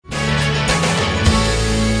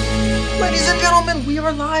Ladies and gentlemen, we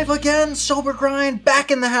are live again. Sober Grind,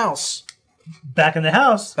 back in the house. Back in the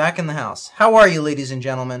house. Back in the house. How are you, ladies and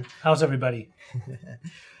gentlemen? How's everybody?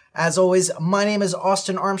 As always, my name is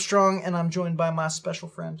Austin Armstrong, and I'm joined by my special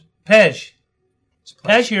friend. Pej. It's a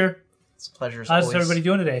pleasure. Pej here. It's a pleasure as How's always. everybody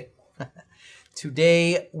doing today?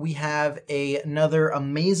 Today, we have another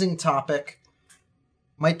amazing topic.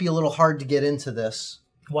 Might be a little hard to get into this.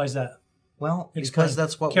 Why is that? Well, Explain. because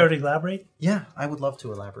that's what... Care to elaborate? Yeah, I would love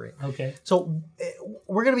to elaborate. Okay. So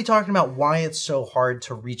we're going to be talking about why it's so hard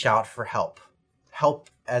to reach out for help. Help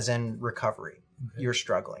as in recovery. Okay. You're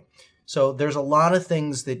struggling. So there's a lot of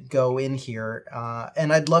things that go in here,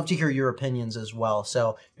 and I'd love to hear your opinions as well.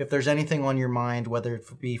 So if there's anything on your mind, whether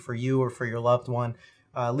it be for you or for your loved one,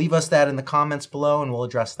 leave us that in the comments below, and we'll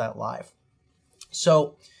address that live.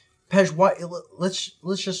 So, Pej,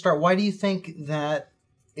 let's just start. Why do you think that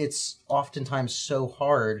it's oftentimes so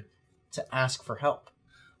hard to ask for help?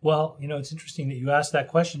 Well, it's interesting that you asked that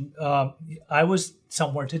question. I was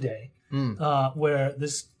somewhere today where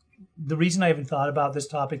the reason I even thought about this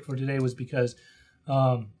topic for today was because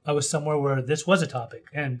I was somewhere where this was a topic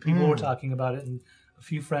and people were talking about it, and a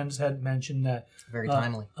few friends had mentioned that very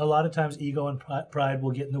timely. A lot of times ego and pride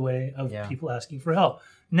will get in the way of people asking for help.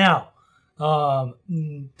 Now,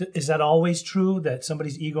 is that always true that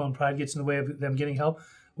somebody's ego and pride gets in the way of them getting help?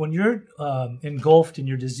 When you're engulfed in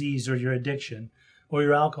your disease or your addiction or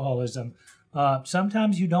your alcoholism,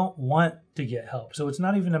 sometimes you don't want to get help. So it's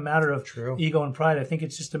not even a matter of ego and pride. I think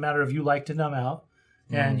it's just a matter of you like to numb out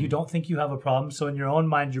and you don't think you have a problem. So in your own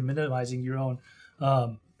mind, you're minimizing your own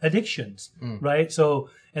addictions, right? So,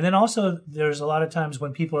 and then also there's a lot of times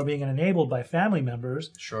when people are being enabled by family members.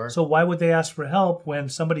 Sure. So why would they ask for help when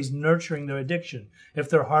somebody's nurturing their addiction? If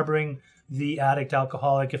they're harboring the addict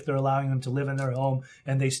alcoholic, if they're allowing them to live in their home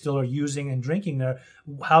and they still are using and drinking there,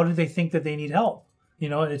 how do they think that they need help?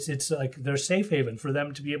 It's like their safe haven for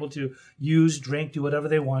them to be able to use, drink, do whatever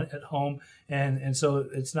they want at home. And so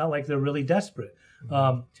it's not like they're really desperate.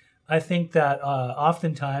 I think that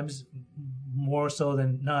oftentimes, more so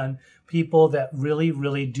than none, people that really,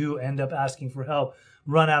 really do end up asking for help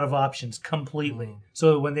run out of options completely.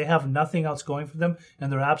 So when they have nothing else going for them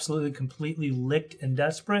and they're absolutely completely licked and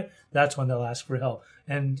desperate, that's when they'll ask for help.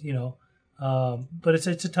 And, but it's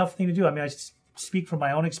a tough thing to do. I mean, I speak from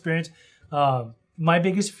my own experience. My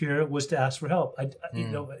biggest fear was to ask for help.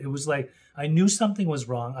 It was like I knew something was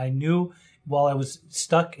wrong. I knew while I was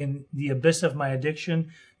stuck in the abyss of my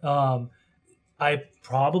addiction, I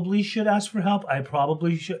probably should ask for help. I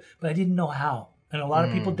probably should, but I didn't know how. And a lot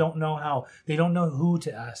of people don't know how. They don't know who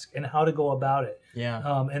to ask and how to go about it.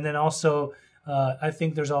 Yeah. And then also, I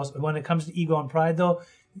think there's also, when it comes to ego and pride, though,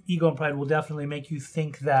 ego and pride will definitely make you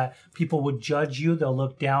think that people would judge you. They'll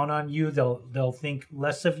look down on you. They'll think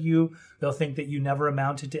less of you. They'll think that you never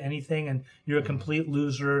amounted to anything and you're a complete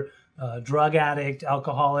loser, drug addict,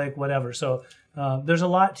 alcoholic, whatever. So there's a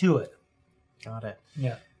lot to it. Got it.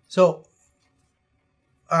 Yeah. So,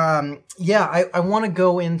 I want to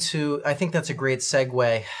go into, I think that's a great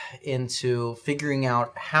segue into figuring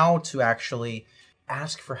out how to actually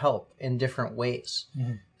ask for help in different ways.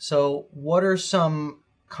 So what are some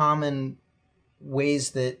common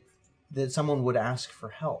ways that someone would ask for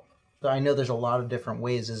help? I know there's a lot of different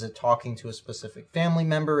ways. Is it talking to a specific family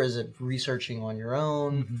member? Is it researching on your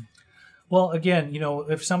own? Well, again,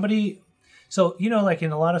 if somebody... So, like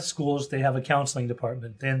in a lot of schools, they have a counseling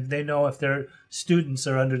department, and they know if their students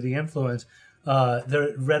are under the influence,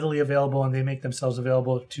 they're readily available and they make themselves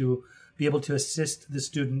available to be able to assist the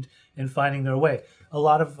student in finding their way. A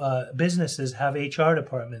lot of businesses have HR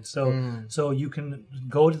departments, so you can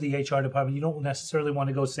go to the HR department. You don't necessarily want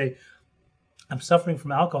to go say, I'm suffering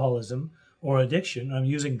from alcoholism or addiction, I'm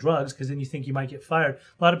using drugs, because then you think you might get fired.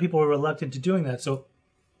 A lot of people are reluctant to doing that. So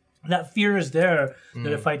that fear is there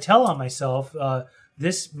that if I tell on myself,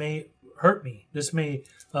 this may hurt me. This may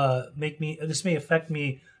this may affect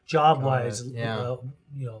me job wise.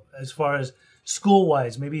 As far as school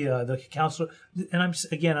wise, maybe the counselor. And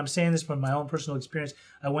I'm saying this from my own personal experience.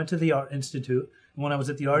 I went to the Art Institute, and when I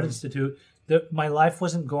was at the Art Institute, my life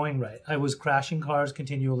wasn't going right. I was crashing cars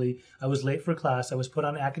continually. I was late for class. I was put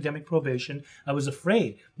on academic probation. I was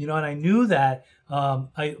afraid, and I knew that.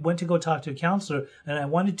 I went to go talk to a counselor, and I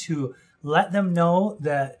wanted to let them know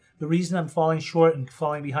that the reason I'm falling short and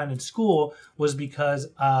falling behind in school was because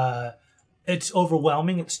it's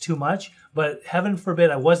overwhelming. It's too much. But heaven forbid,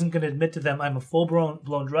 I wasn't going to admit to them I'm a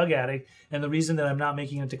full-blown drug addict, and the reason that I'm not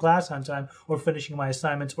making it to class on time or finishing my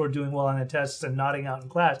assignments or doing well on the tests and nodding out in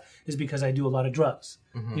class is because I do a lot of drugs.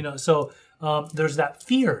 So there's that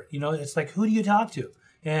fear. It's like, who do you talk to?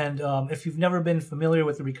 And if you've never been familiar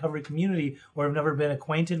with the recovery community or have never been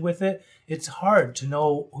acquainted with it, it's hard to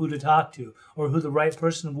know who to talk to or who the right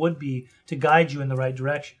person would be to guide you in the right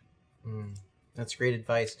direction. That's great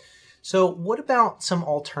advice. So what about some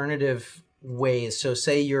alternative ways? So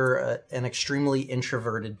say you're an extremely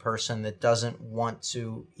introverted person that doesn't want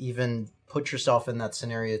to even put yourself in that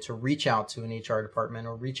scenario to reach out to an HR department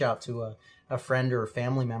or reach out to a friend or a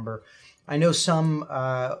family member. I know some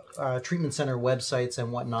treatment center websites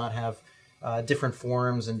and whatnot have different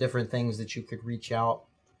forums and different things that you could reach out.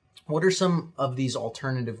 What are some of these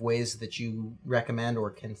alternative ways that you recommend or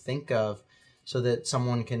can think of so that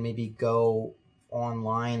someone can maybe go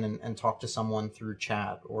online and talk to someone through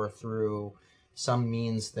chat or through some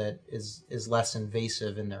means that is less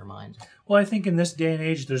invasive in their mind? Well, I think in this day and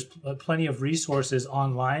age, there's plenty of resources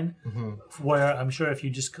online where I'm sure if you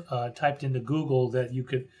just typed into Google that you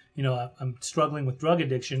could, I'm struggling with drug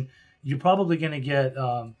addiction, you're probably going to get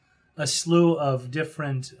a slew of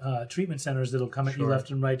different treatment centers that'll come at you left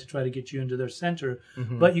and right to try to get you into their center.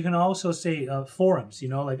 But you can also say forums,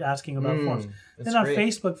 like asking about forums. Then on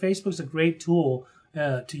Facebook's a great tool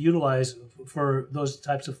to utilize for those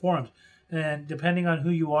types of forums. And depending on who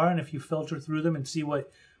you are and if you filter through them and see what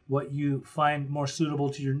you find more suitable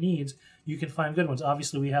to your needs, you can find good ones.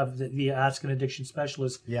 Obviously, we have the Ask an Addiction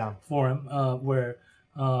Specialist forum where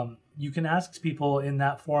you can ask people in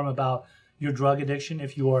that forum about your drug addiction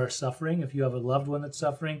if you are suffering, if you have a loved one that's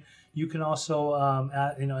suffering. You can also,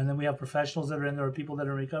 and then we have professionals that are in there or people that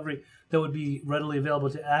are in recovery that would be readily available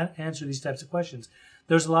to answer these types of questions.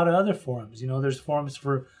 There's a lot of other forums. There's forums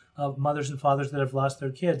for mothers and fathers that have lost their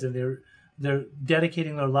kids and they're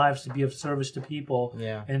dedicating their lives to be of service to people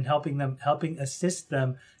and helping assist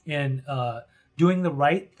them in doing the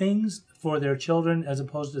right things for their children as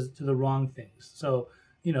opposed to the wrong things. So,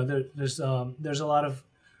 there's a lot of,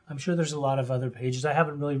 I'm sure there's a lot of other pages. I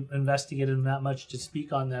haven't really investigated them that much to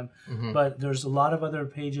speak on them, but there's a lot of other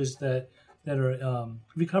pages that are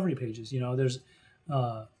recovery pages. There's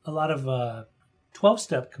a lot of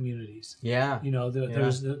 12-step communities.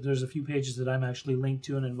 There's a few pages that I'm actually linked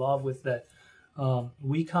to and involved with that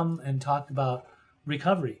we come and talk about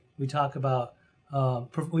recovery. We talk about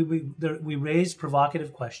we raise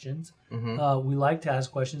provocative questions. We like to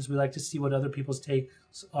ask questions. We like to see what other people's takes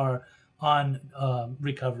are on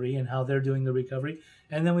recovery and how they're doing the recovery.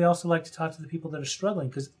 And then we also like to talk to the people that are struggling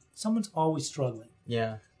because someone's always struggling.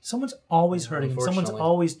 Someone's always hurting. And someone's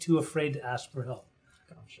always too afraid to ask for help.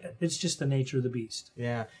 It's just the nature of the beast.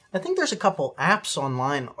 I think there's a couple apps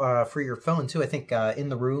online for your phone too. I think In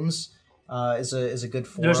the Rooms is a good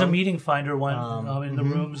forum. There's a meeting finder one in the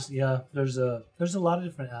rooms. There's a lot of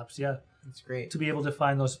different apps. That's great to be able to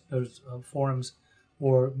find those forums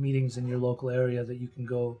or meetings in your local area that you can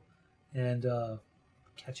go and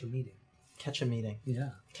catch a meeting. Catch a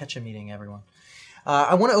meeting, everyone.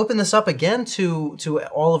 I want to open this up again to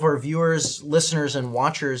all of our viewers, listeners, and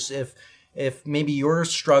watchers. If maybe you're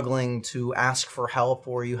struggling to ask for help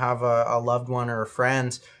or you have a loved one or a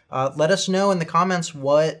friend, let us know in the comments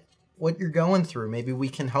what you're going through. Maybe we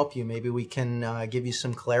can help you. Maybe we can give you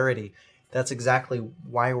some clarity. That's exactly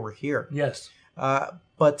why we're here. Yes.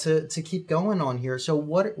 But to keep going on here, so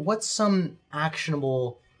what's some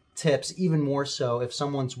actionable tips, even more so if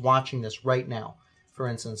someone's watching this right now? For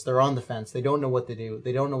instance, they're on the fence. They don't know what to do.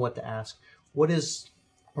 They don't know what to ask. What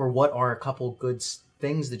are a couple good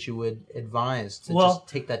things that you would advise to just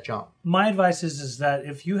take that jump? My advice is that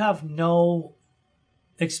if you have no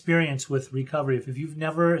experience with recovery, if you've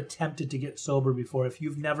never attempted to get sober before,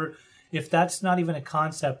 if that's not even a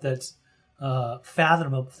concept that's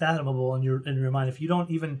fathomable in your mind, if you don't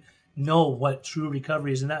even know what true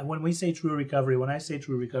recovery is, and that when I say true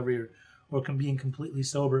recovery or being completely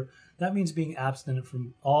sober, that means being abstinent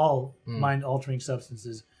from all mind-altering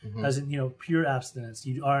substances, as in, pure abstinence.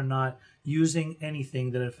 You are not using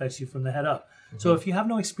anything that affects you from the head up. So if you have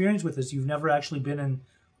no experience with this, you've never actually been in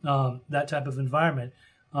that type of environment,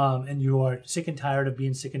 and you are sick and tired of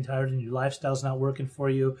being sick and tired, and your lifestyle's not working for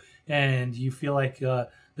you, and you feel like the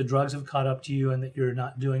drugs have caught up to you, and that you're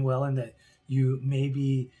not doing well, and that your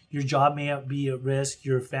job may be at risk,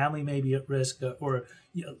 your family may be at risk, or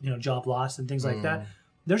job loss and things like that.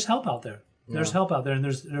 There's help out there. There's help out there, and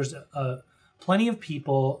there's plenty of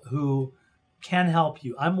people who can help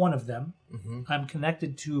you. I'm one of them. I'm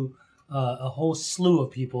connected to a whole slew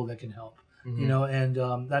of people that can help.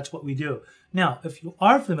 And that's what we do. Now, if you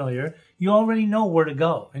are familiar, you already know where to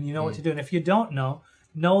go and you know what to do. And if you don't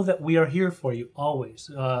know that we are here for you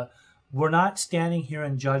always. We're not standing here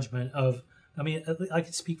in judgment of. I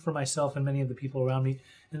can speak for myself and many of the people around me.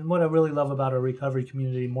 And what I really love about our recovery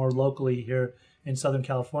community more locally here in Southern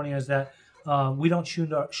California is that we don't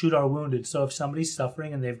shoot our wounded. So if somebody's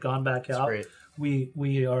suffering and they've gone back out, great.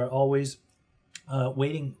 we are always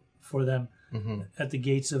waiting for them at the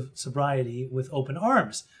gates of sobriety with open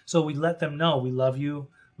arms. So we let them know we love you,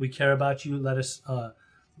 we care about you. Let us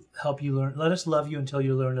help you learn. Let us love you until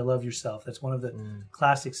you learn to love yourself. That's one of the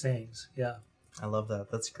classic sayings. Yeah, I love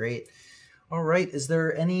that. That's great. All right. Is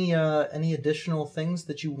there any additional things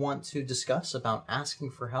that you want to discuss about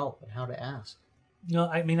asking for help and how to ask? No,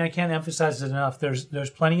 I mean I can't emphasize it enough. There's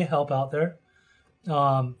plenty of help out there.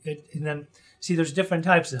 And then see, there's different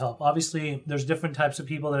types of help. Obviously, there's different types of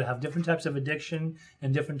people that have different types of addiction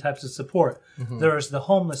and different types of support. There's the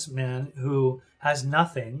homeless man who has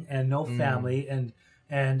nothing and no family and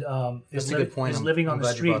is living on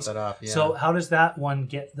the streets. Yeah. So how does that one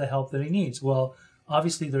get the help that he needs? Well,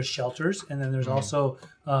 obviously there's shelters, and then there's also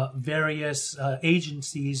various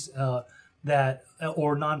agencies that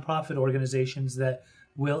or nonprofit organizations that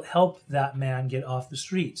will help that man get off the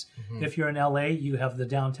streets. If you're in LA, you have the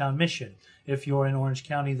Downtown Mission. If you're in Orange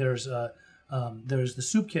County, there's the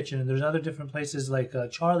Soup Kitchen, and there's other different places like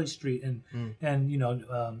Charlie Street, and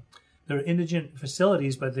they're indigent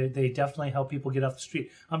facilities, but they definitely help people get off the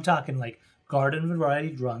street. I'm talking like garden variety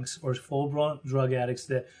drunks or full-blown drug addicts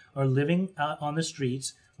that are living out on the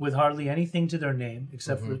streets with hardly anything to their name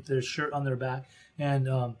except for their shirt on their back.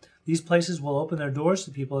 And these places will open their doors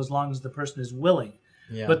to people as long as the person is willing.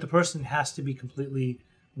 Yeah. But the person has to be completely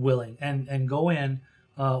willing and go in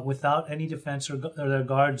without any defense or their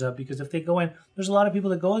guards up, because if they go in, there's a lot of people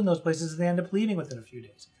that go in those places and they end up leaving within a few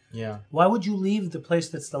days. Yeah. Why would you leave the place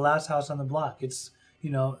that's the last house on the block? It's,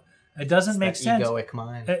 it doesn't make sense. Egoic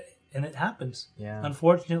mind. And it happens. Yeah.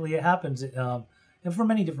 Unfortunately, it happens. And for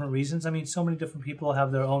many different reasons. I mean, so many different people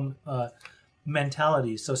have their own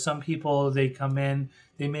mentalities. So some people, they come in,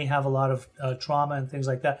 they may have a lot of trauma and things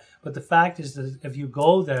like that. But the fact is that if you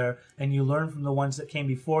go there and you learn from the ones that came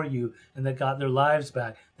before you and that got their lives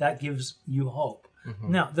back, that gives you hope.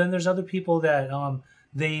 Now, then there's other people that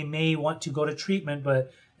they may want to go to treatment,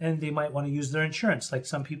 and they might want to use their insurance. Like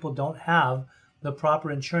some people don't have the proper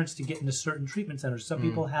insurance to get into certain treatment centers. Some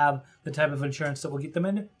people have the type of insurance that will get them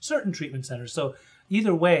into certain treatment centers. So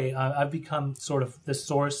either way, I've become sort of the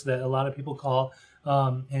source that a lot of people call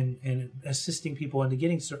and assisting people into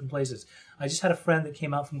getting certain places. I just had a friend that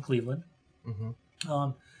came out from Cleveland.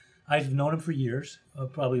 I've known him for years,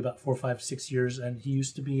 probably about 4, 5, 6 years, and he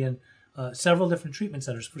used to be in several different treatment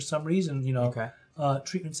centers. For some reason,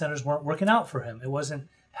 treatment centers weren't working out for him. It wasn't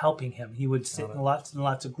helping him. He would sit in lots and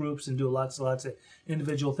lots of groups and do lots and lots of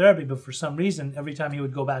individual therapy, but for some reason, every time he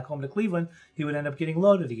would go back home to Cleveland, he would end up getting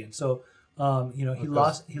loaded again. So,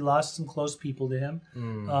 he lost some close people to him.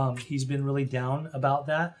 He's been really down about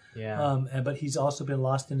that. Yeah. But he's also been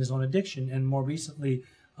lost in his own addiction. And more recently,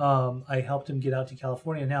 I helped him get out to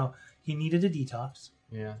California. Now, he needed a detox.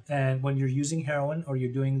 Yeah. And when you're using heroin or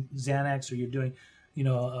you're doing Xanax or you're doing,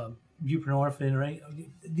 buprenorphine or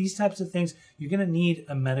these types of things, you're going to need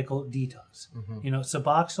a medical detox.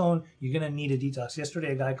 Suboxone, you're going to need a detox.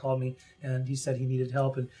 Yesterday, a guy called me and he said he needed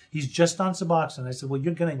help, and he's just on Suboxone. I said, well,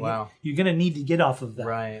 you're going to need to get off of that.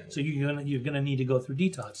 Right. So you're going to need to go through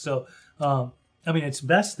detox. So, it's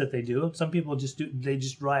best that they do. Some people just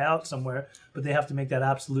dry out somewhere, but they have to make that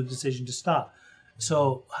absolute decision to stop.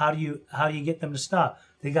 So how do you get them to stop?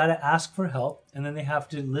 They got to ask for help, and then they have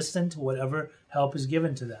to listen to whatever help is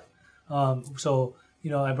given to them.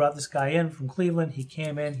 I brought this guy in from Cleveland. He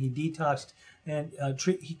came in, he detoxed, and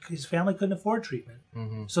his family couldn't afford treatment.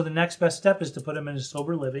 So the next best step is to put him in a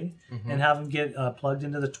sober living and have him get plugged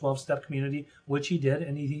into the 12-step community, which he did,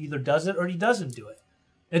 and he either does it or he doesn't do it.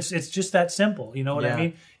 It's just that simple. You know what I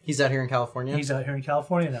mean? He's out here in California? He's out here in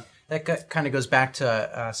California now. That kind of goes back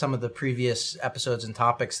to some of the previous episodes and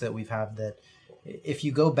topics that we've had, that if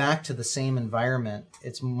you go back to the same environment,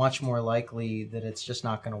 it's much more likely that it's just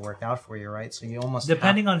not going to work out for you, right? So you almost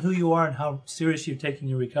depending on who you are and how serious you're taking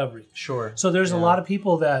your recovery. Sure. So there's a lot of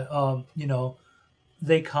people that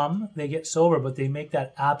they get sober, but they make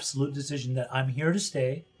that absolute decision that I'm here to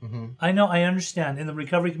stay. I understand. In the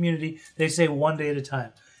recovery community, they say one day at a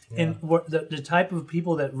time. Yeah. And the type of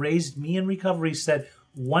people that raised me in recovery said,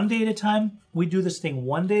 one day at a time, we do this thing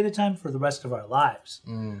one day at a time for the rest of our lives.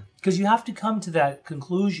 Because you have to come to that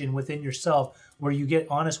conclusion within yourself where you get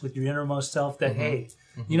honest with your innermost self that, hey,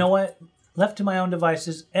 you know what? Left to my own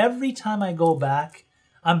devices, every time I go back,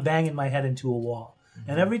 I'm banging my head into a wall.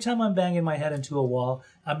 And every time I'm banging my head into a wall,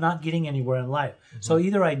 I'm not getting anywhere in life. So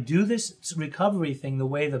either I do this recovery thing the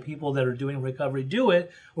way the people that are doing recovery do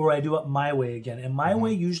it, or I do it my way again. And my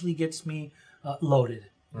way usually gets me loaded.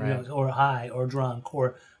 Right. Or high or drunk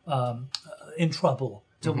or in trouble.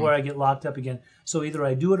 to where I get locked up again. So either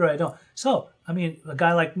I do it or I don't. So, I mean, a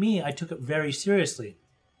guy like me, I took it very seriously.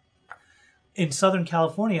 In Southern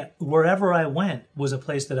California, wherever I went was a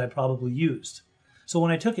place that I probably used. So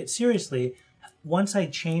when I took it seriously, once I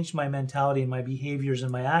changed my mentality and my behaviors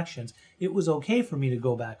and my actions, it was okay for me to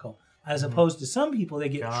go back home. As opposed to some people, they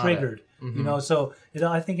get triggered. You know, so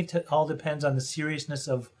I think it all depends on the seriousness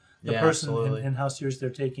of the person and how serious they're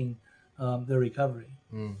taking their recovery.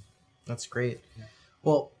 That's great.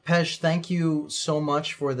 Well, Pej, thank you so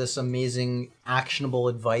much for this amazing, actionable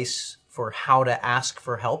advice for how to ask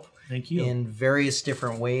for help. Thank you. In various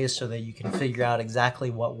different ways so that you can figure out exactly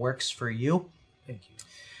what works for you. Thank you.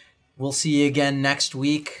 We'll see you again next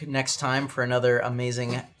week, next time, for another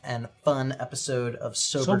amazing and fun episode of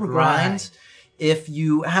Sober Grind. If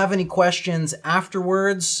you have any questions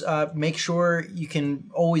afterwards, make sure you can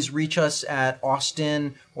always reach us at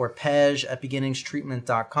Austin or Pej at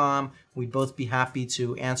beginningstreatment.com. We'd both be happy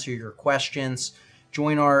to answer your questions.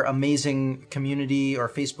 Join our amazing community, our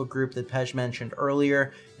Facebook group that Pej mentioned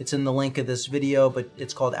earlier. It's in the link of this video, but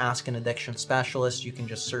it's called Ask an Addiction Specialist. You can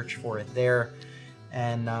just search for it there.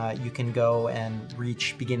 And you can go and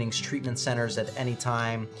reach Beginnings Treatment Centers at any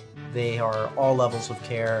time. They are all levels of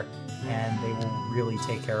care, and they will really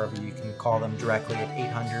take care of you. You can call them directly at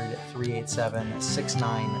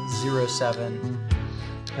 800-387-6907.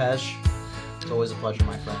 Pej, it's always a pleasure,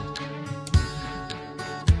 my friend.